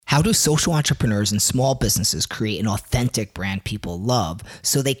How do social entrepreneurs and small businesses create an authentic brand people love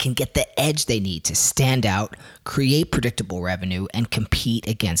so they can get the edge they need to stand out, create predictable revenue, and compete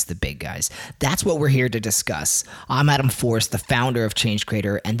against the big guys? That's what we're here to discuss. I'm Adam Forrest, the founder of Change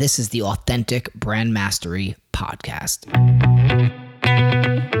Creator, and this is the Authentic Brand Mastery Podcast.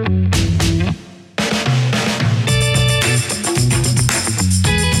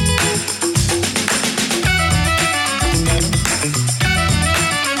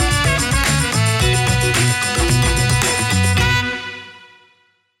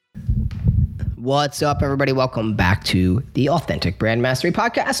 What's up, everybody? Welcome back to the Authentic Brand Mastery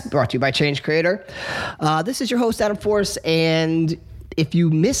Podcast, brought to you by Change Creator. This is your host, Adam Forrest, and if you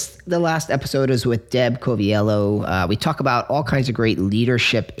missed the last episode, it was with Deb Coviello. We talk about all kinds of great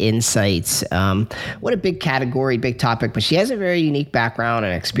leadership insights. What a big category, big topic, but she has a very unique background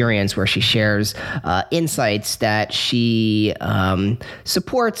and experience where she shares insights that she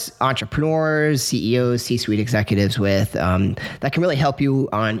supports entrepreneurs, CEOs, C-suite executives with that can really help you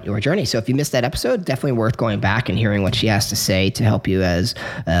on your journey. So if you missed that episode, definitely worth going back and hearing what she has to say to help you as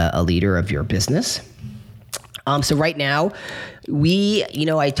a leader of your business. So right now,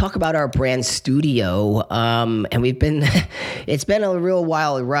 I talk about our brand studio, and it's been a real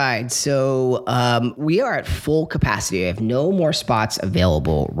wild ride. So we are at full capacity. I have no more spots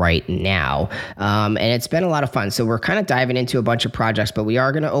available right now, and it's been a lot of fun. So we're kind of diving into a bunch of projects, but we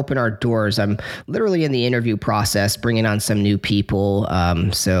are going to open our doors. I'm literally in the interview process, bringing on some new people.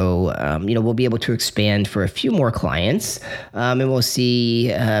 We'll be able to expand for a few more clients, and we'll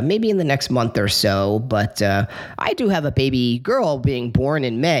see maybe in the next month or so. But I do have a baby girl being born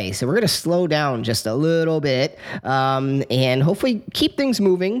in May, so we're going to slow down just a little bit and hopefully keep things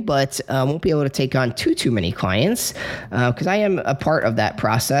moving, but won't be able to take on too many clients because I am a part of that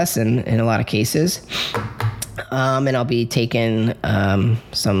process in a lot of cases. And I'll be taking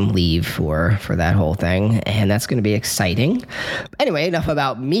some leave for that whole thing, and that's going to be exciting. Anyway, enough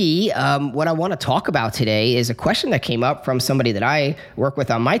about me. What I want to talk about today is a question that came up from somebody that I work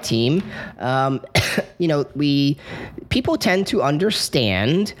with on my team. People tend to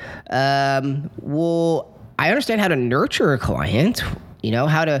understand, I understand how to nurture a client,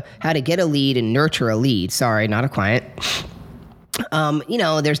 how to get a lead and nurture a lead. Sorry, not a client.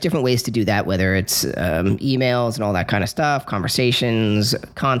 There's different ways to do that, whether it's emails and all that kind of stuff, conversations,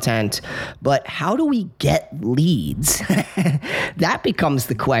 content, but how do we get leads? That becomes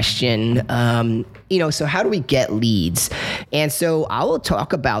the question. So how do we get leads? And so I will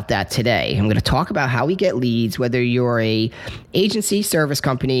talk about that today. I'm going to talk about how we get leads, whether you're a agency, service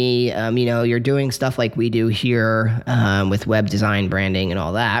company, you're doing stuff like we do here with web design, branding, and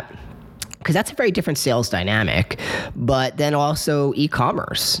all that. Because that's a very different sales dynamic, but then also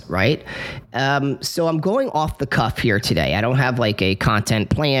e-commerce, right? So I'm going off the cuff here today. I don't have like a content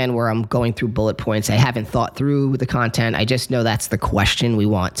plan where I'm going through bullet points. I haven't thought through the content. I just know that's the question we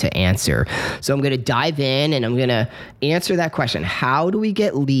want to answer. So I'm going to dive in and I'm going to answer that question. How do we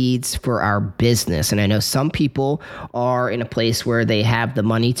get leads for our business? And I know some people are in a place where they have the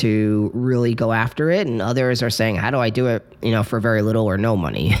money to really go after it, and others are saying, how do I do it, for very little or no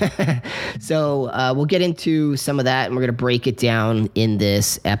money? So we'll get into some of that, and we're going to break it down in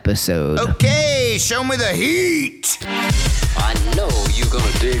this episode. Okay, show me the heat. I know you're going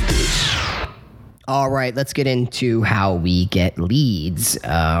to dig this. All right, let's get into how we get leads.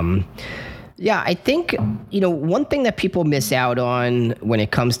 I think, one thing that people miss out on when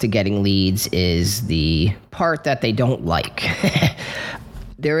it comes to getting leads is the part that they don't like.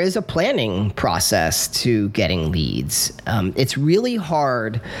 There is a planning process to getting leads. It's really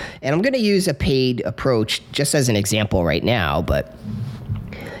hard, and I'm going to use a paid approach just as an example right now, but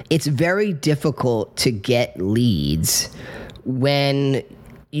it's very difficult to get leads when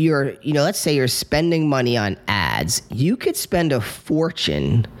you're, let's say you're spending money on ads. You could spend a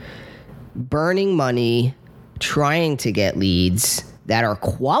fortune burning money trying to get leads that are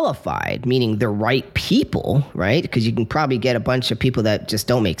qualified, meaning the right people, right? Because you can probably get a bunch of people that just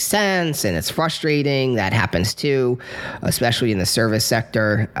don't make sense, and it's frustrating. That happens too, especially in the service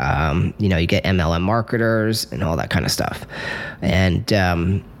sector. You get MLM marketers and all that kind of stuff.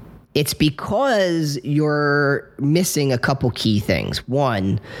 And it's because you're missing a couple key things.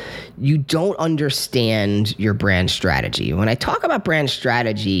 One, you don't understand your brand strategy. When I talk about brand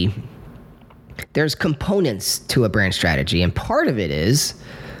strategy, there's components to a brand strategy, and part of it is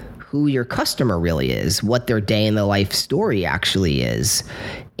who your customer really is, what their day in the life story actually is.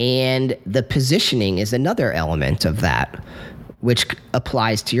 And the positioning is another element of that, which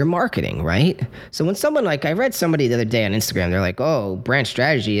applies to your marketing, right? So when someone, like I read somebody the other day on Instagram, they're like, oh, brand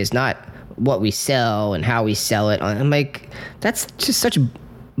strategy is not what we sell and how we sell it. I'm like, that's just such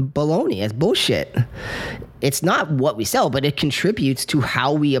baloney. It's bullshit. It's not what we sell, but it contributes to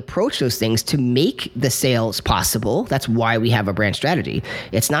how we approach those things to make the sales possible. That's why we have a brand strategy.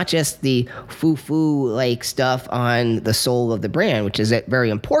 It's not just the foo-foo like stuff on the soul of the brand, which is very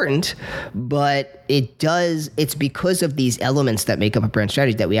important, but it's because of these elements that make up a brand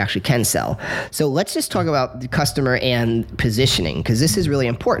strategy that we actually can sell. So let's just talk about the customer and positioning, because this is really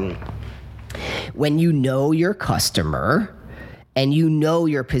important. When you know your customer and you know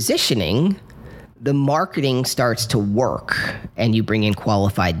your positioning, the marketing starts to work and you bring in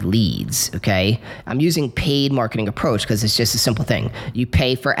qualified leads, okay? I'm using paid marketing approach because it's just a simple thing. You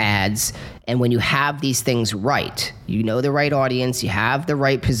pay for ads, and when you have these things right, you know the right audience, you have the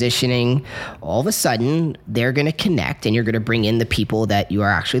right positioning, all of a sudden they're gonna connect and you're gonna bring in the people that you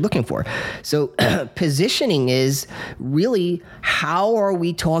are actually looking for. So positioning is really, how are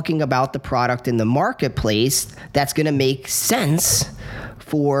we talking about the product in the marketplace that's gonna make sense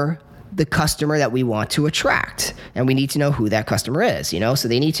for the customer that we want to attract, and we need to know who that customer is, so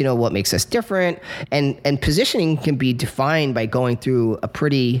they need to know what makes us different, and positioning can be defined by going through a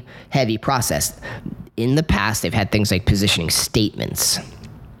pretty heavy process. In the past, they've had things like positioning statements,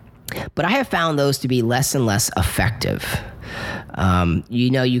 but I have found those to be less and less effective.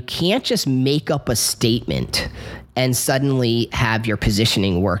 You can't just make up a statement and suddenly have your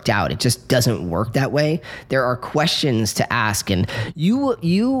positioning worked out. It just doesn't work that way. There are questions to ask, and you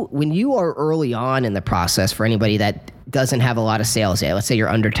when you are early on in the process, for anybody that doesn't have a lot of sales yet, let's say you're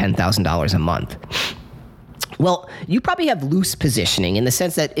under $10,000 a month. Well, you probably have loose positioning in the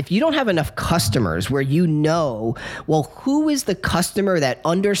sense that if you don't have enough customers where who is the customer that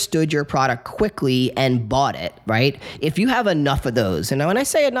understood your product quickly and bought it, right? If you have enough of those, and when I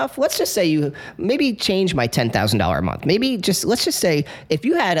say enough, let's just say you maybe change my $10,000 a month. Let's just say if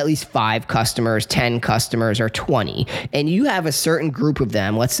you had at least 5 customers, 10 customers, or 20, and you have a certain group of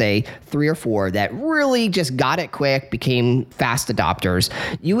them, let's say 3 or 4, that really just got it quick, became fast adopters,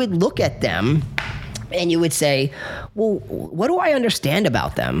 you would look at them and you would say, well, what do I understand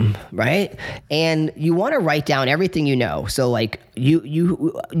about them, right? And you want to write down everything you know. So like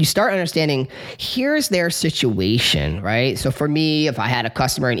you start understanding, here's their situation, right? So for me, if I had a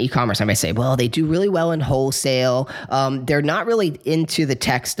customer in e-commerce, I might say, well, they do really well in wholesale. They're not really into the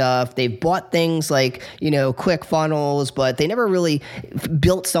tech stuff. They've bought things like, ClickFunnels, but they never really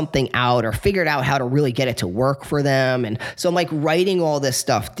built something out or figured out how to really get it to work for them. And so I'm like writing all this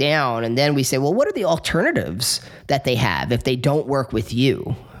stuff down. And then we say, well, what are the alternatives that they have if they don't work with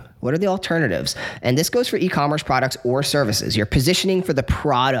you? What are the alternatives? And this goes for e-commerce products or services. You're positioning for the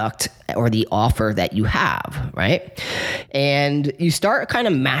product or the offer that you have, right? And you start kind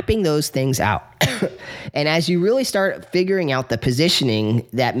of mapping those things out. And as you really start figuring out the positioning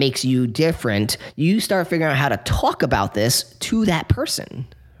that makes you different, you start figuring out how to talk about this to that person,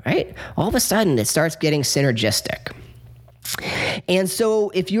 right? All of a sudden, it starts getting synergistic. And so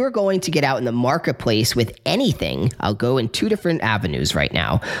if you're going to get out in the marketplace with anything, I'll go in 2 different avenues right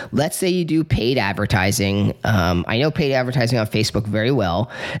now. Let's say you do paid advertising. I know paid advertising on Facebook very well,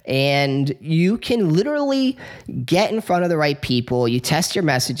 and you can literally get in front of the right people. You test your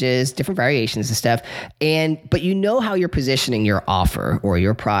messages, different variations and stuff, but you know how you're positioning your offer or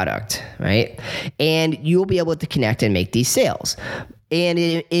your product, right? And you'll be able to connect and make these sales. And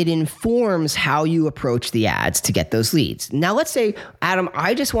it informs how you approach the ads to get those leads. Now, let's say, Adam,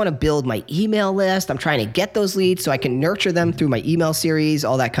 I just want to build my email list. I'm trying to get those leads so I can nurture them through my email series,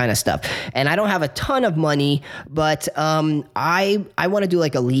 all that kind of stuff. And I don't have a ton of money, but I want to do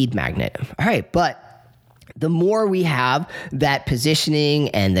like a lead magnet. All right, but the more we have that positioning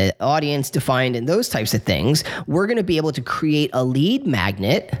and the audience defined and those types of things, we're going to be able to create a lead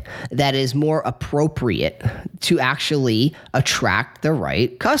magnet that is more appropriate to actually attract the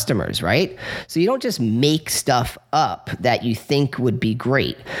right customers, right? So you don't just make stuff up that you think would be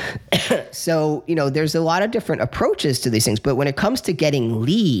great. So, there's a lot of different approaches to these things, but when it comes to getting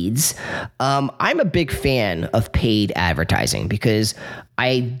leads, I'm a big fan of paid advertising because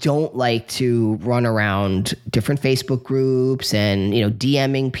I don't like to run around different Facebook groups and,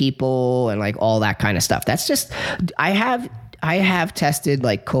 DMing people and like all that kind of stuff. That's just, I have tested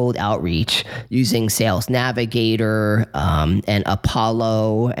like cold outreach using Sales Navigator and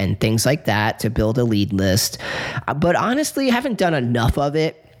Apollo and things like that to build a lead list. But honestly, I haven't done enough of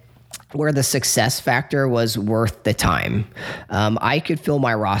it where the success factor was worth the time. I could fill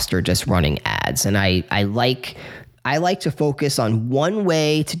my roster just running ads, and I like to focus on one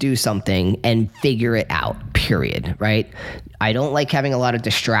way to do something and figure it out, period, right? I don't like having a lot of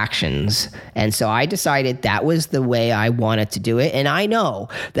distractions. And so I decided that was the way I wanted to do it. And I know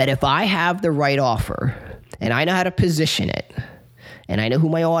that if I have the right offer and I know how to position it and I know who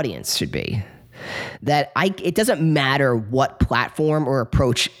my audience should be, that it doesn't matter what platform or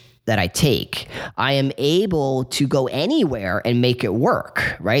approach that I take, I am able to go anywhere and make it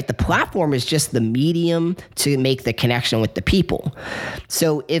work, right? The platform is just the medium to make the connection with the people.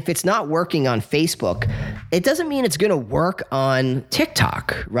 So if it's not working on Facebook, it doesn't mean it's going to work on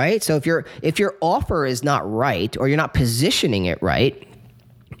TikTok, right? So if your offer is not right, or you're not positioning it right,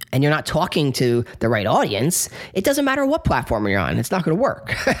 and you're not talking to the right audience, it doesn't matter what platform you're on. It's not going to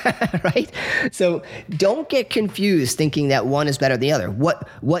work, right? So don't get confused thinking that one is better than the other.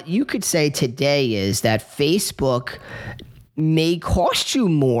 What you could say today is that Facebook may cost you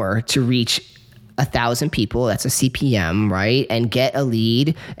more to reach 1,000 people, that's a CPM, right? And get a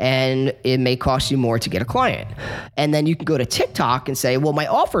lead, and it may cost you more to get a client. And then you can go to TikTok and say, well, my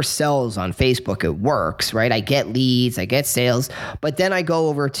offer sells on Facebook, it works, right? I get leads, I get sales, but then I go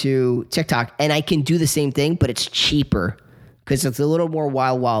over to TikTok and I can do the same thing, but it's cheaper because it's a little more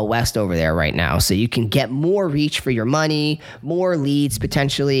wild, wild west over there right now. So you can get more reach for your money, more leads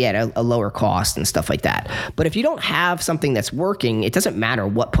potentially at a lower cost and stuff like that. But if you don't have something that's working, it doesn't matter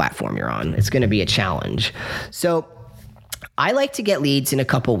what platform you're on. It's going to be a challenge. So I like to get leads in a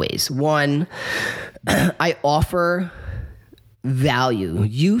couple ways. One, I offer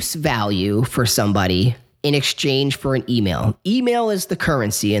use value for somebody in exchange for an email. Email is the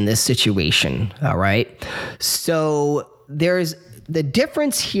currency in this situation, all right? So there's the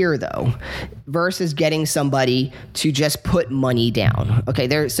difference here, though, versus getting somebody to just put money down.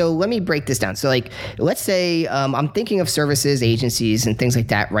 Okay, so let me break this down. So like, let's say I'm thinking of services, agencies, and things like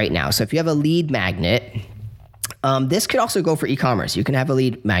that right now. So if you have a lead magnet, this could also go for e-commerce. You can have a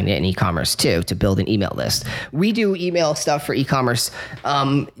lead magnet in e-commerce too to build an email list. We do email stuff for e-commerce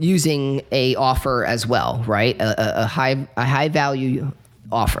using a offer as well, right? A high value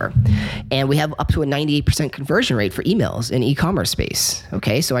offer. And we have up to a 98% conversion rate for emails in e-commerce space.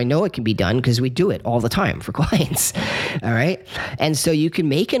 Okay. So I know it can be done because we do it all the time for clients. All right. And so you can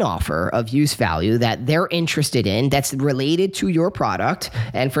make an offer of use value that they're interested in that's related to your product.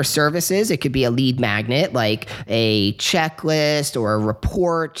 And for services, it could be a lead magnet, like a checklist or a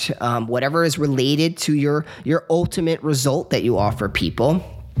report, whatever is related to your ultimate result that you offer people.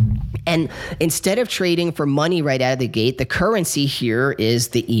 And instead of trading for money right out of the gate, the currency here is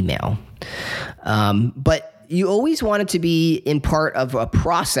the email. But you always want it to be in part of a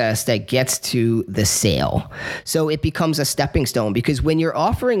process that gets to the sale. So it becomes a stepping stone, because when you're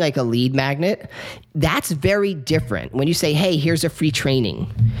offering like a lead magnet, that's very different. When you say, hey, here's a free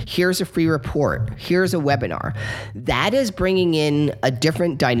training, here's a free report, here's a webinar, that is bringing in a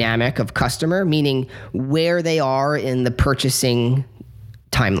different dynamic of customer, meaning where they are in the purchasing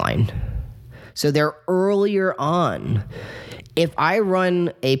timeline. So they're earlier on. If I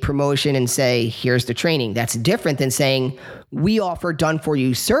run a promotion and say, here's the training, that's different than saying, we offer done for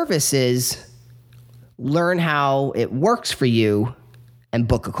you services, learn how it works for you, and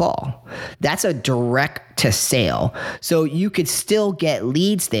book a call. That's a direct to sale. So you could still get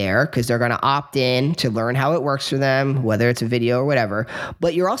leads there because they're going to opt in to learn how it works for them, whether it's a video or whatever.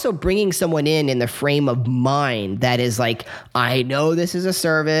 But you're also bringing someone in the frame of mind that is like, I know this is a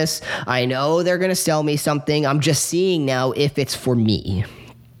service. I know they're going to sell me something. I'm just seeing now if it's for me.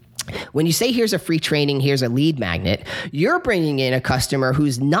 When you say here's a free training, here's a lead magnet, you're bringing in a customer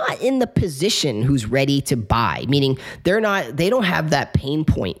who's not in the position who's ready to buy, meaning they don't have that pain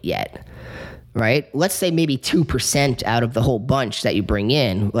point yet, right? Let's say maybe 2% out of the whole bunch that you bring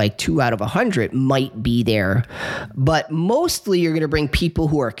in, like 2 out of 100 might be there, but mostly you're going to bring people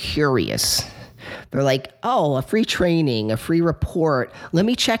who are curious. They're like, oh, a free training, a free report, let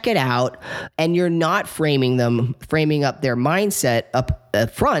me check it out. And you're not framing up their mindset up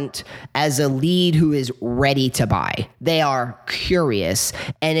front as a lead who is ready to buy. They are curious,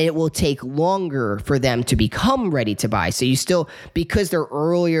 and it will take longer for them to become ready to buy. So you still, because they're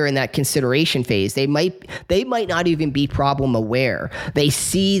earlier in that consideration phase, they might not even be problem aware. They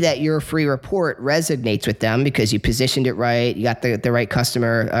see that your free report resonates with them because you positioned it right, you got the right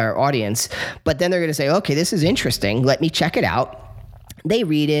customer or audience, but then they're going to say, okay, this is interesting, let me check it out. They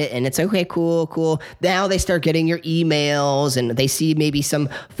read it and it's okay, cool. Now they start getting your emails and they see maybe some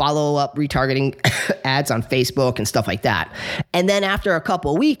follow-up retargeting ads on Facebook and stuff like that. And then after a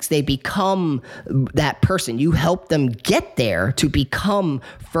couple of weeks, they become that person. You help them get there to become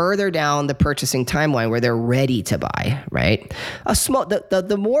further down the purchasing timeline where they're ready to buy, right?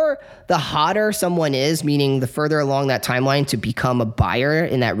 The hotter someone is, meaning the further along that timeline to become a buyer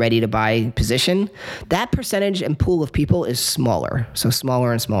in that ready to buy position, that percentage and pool of people is smaller. So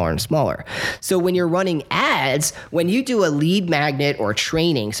smaller and smaller and smaller. So when you're running ads, when you do a lead magnet or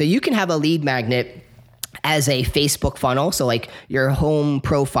training, so you can have a lead magnet as a Facebook funnel. So like your home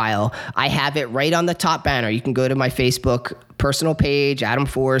profile, I have it right on the top banner. You can go to my Facebook personal page, Adam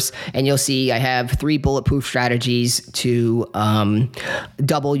Force, and you'll see I have 3 bulletproof strategies to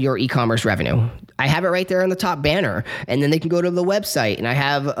double your e-commerce revenue. I have it right there on the top banner, and then they can go to the website, and I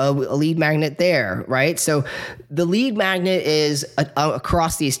have a lead magnet there, right? So the lead magnet is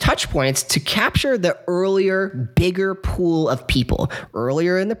across these touch points to capture the earlier, bigger pool of people,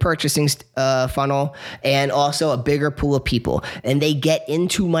 earlier in the purchasing funnel, and also a bigger pool of people. And they get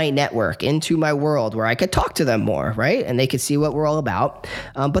into my network, into my world where I could talk to them more, right? And they could see what we're all about,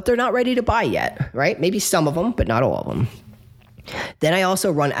 but they're not ready to buy yet, right? Maybe some of them, but not all of them. Then I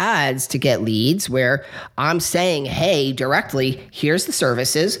also run ads to get leads where I'm saying, hey, directly, here's the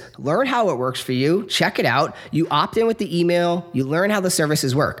services, learn how it works for you, check it out. You opt in with the email, you learn how the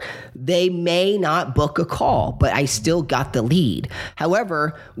services work. They may not book a call, but I still got the lead.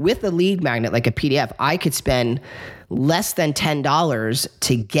 However, with a lead magnet like a PDF, I could spend less than $10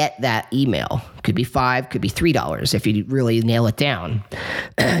 to get that email. Could be $5, could be $3 if you really nail it down.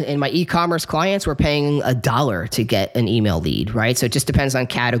 And my e-commerce clients were paying $1 to get an email lead, right? So it just depends on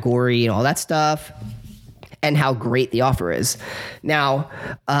category and all that stuff and how great the offer is. Now,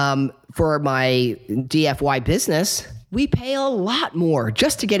 for my DFY business, we pay a lot more.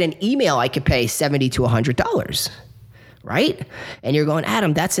 Just to get an email, I could pay $70 to $100, right? And you're going,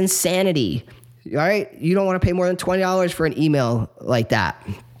 Adam, that's insanity. Right? You don't want to pay more than $20 for an email like that.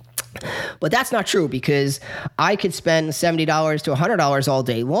 But that's not true because I could spend $70 to $100 all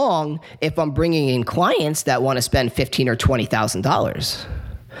day long if I'm bringing in clients that want to spend $15,000 or $20,000.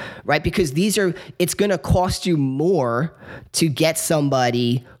 Right? Because it's going to cost you more to get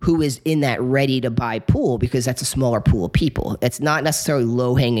somebody who is in that ready to buy pool because that's a smaller pool of people. It's not necessarily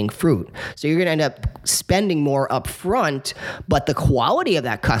low hanging fruit. So you're going to end up spending more up front, but the quality of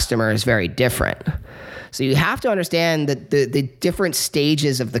that customer is very different. So you have to understand the different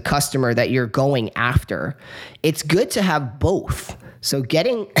stages of the customer that you're going after. It's good to have both. So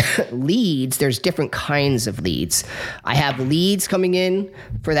getting leads, there's different kinds of leads. I have leads coming in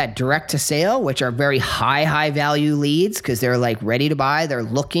for that direct to sale, which are very high value leads because they're like ready to buy, they're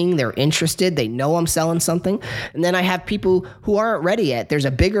looking, they're interested, they know I'm selling something. And then I have people who aren't ready yet. There's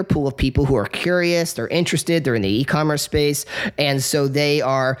a bigger pool of people who are curious, they're interested, they're in the e-commerce space. And so they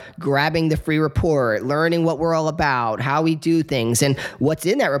are grabbing the free report, learning what we're all about, how we do things. And what's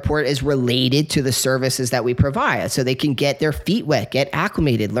in that report is related to the services that we provide. So they can get their feet wet, get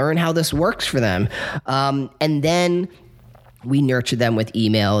acclimated, learn how this works for them. And then we nurture them with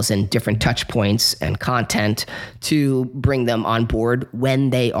emails and different touch points and content to bring them on board when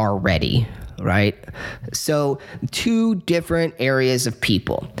they are ready, right? So 2 different areas of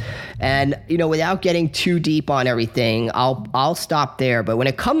people. And, without getting too deep on everything, I'll stop there. But when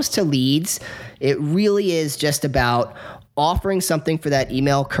it comes to leads, it really is just about offering something for that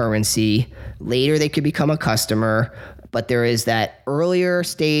email currency. Later, they could become a customer. But there is that earlier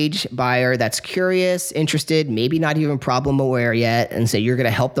stage buyer that's curious, interested, maybe not even problem aware yet. And so you're going to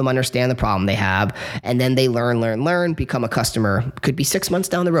help them understand the problem they have. And then they learn, become a customer. Could be 6 months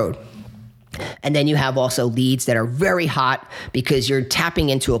down the road. And then you have also leads that are very hot because you're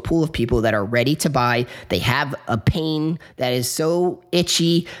tapping into a pool of people that are ready to buy. They have a pain that is so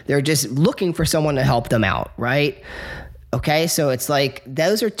itchy. They're just looking for someone to help them out, right? Okay, so it's like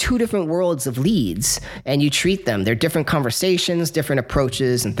those are 2 different worlds of leads, and you treat them. They're different conversations, different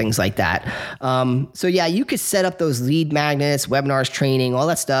approaches, and things like that. So yeah, you could set up those lead magnets, webinars, training, all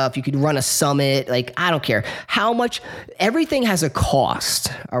that stuff. You could run a summit. Like, I don't care how much. Everything has a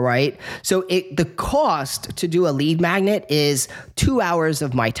cost. All right. So the cost to do a lead magnet is 2 hours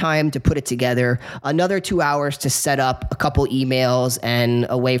of my time to put it together, another 2 hours to set up a couple emails and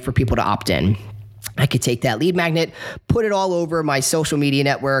a way for people to opt in. I could take that lead magnet, put it all over my social media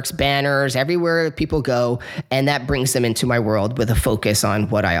networks, banners, everywhere people go, and that brings them into my world with a focus on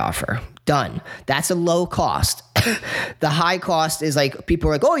what I offer. Done. That's a low cost. The high cost is like people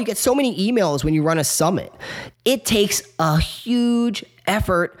are like, oh, you get so many emails when you run a summit. It takes a huge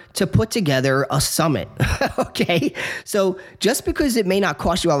effort to put together a summit. Okay. So just because it may not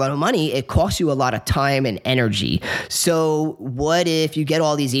cost you a lot of money, it costs you a lot of time and energy. So what if you get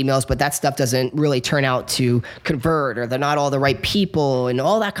all these emails, but that stuff doesn't really turn out to convert, or they're not all the right people and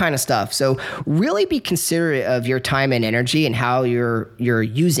all that kind of stuff. So really be considerate of your time and energy and how you're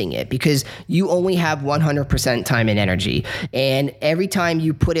using it, because you only have 100% time and energy. And every time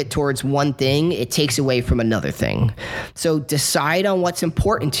you put it towards one thing, it takes away from another thing. So decide on what's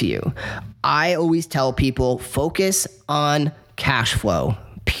important to you. I always tell people, focus on cash flow,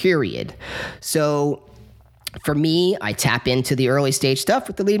 period. So For me, I tap into the early stage stuff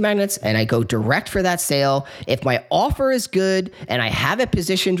with the lead magnets and I go direct for that sale. If my offer is good and I have it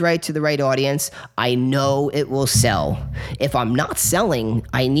positioned right to the right audience, I know it will sell. If I'm not selling,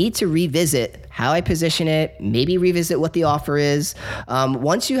 I need to revisit how I position it, maybe revisit what the offer is.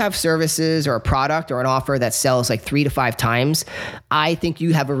 Once you have services or a product or an offer that sells like 3 to 5 times, I think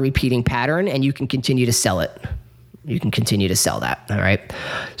you have a repeating pattern and you can continue to sell it. You can continue to sell that. All right.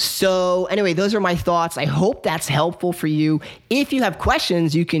 So anyway, those are my thoughts. I hope that's helpful for you. If you have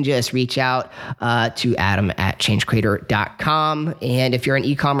questions, you can just reach out to adam@changecreator.com. And if you're an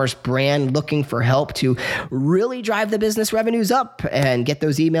e-commerce brand looking for help to really drive the business revenues up and get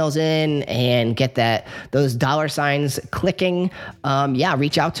those emails in and get those dollar signs clicking,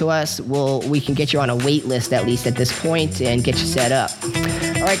 reach out to us. We can get you on a wait list at least at this point and get you set up.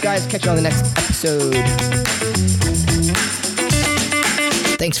 All right, guys, catch you on the next episode.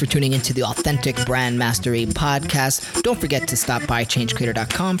 Thanks for tuning into the Authentic Brand Mastery podcast. Don't forget to stop by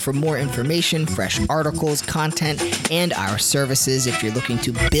changecreator.com for more information, fresh articles, content, and our services if you're looking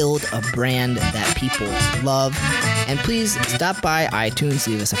to build a brand that people love. And please stop by iTunes,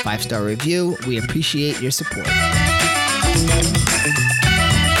 leave us a 5-star review. We appreciate your support.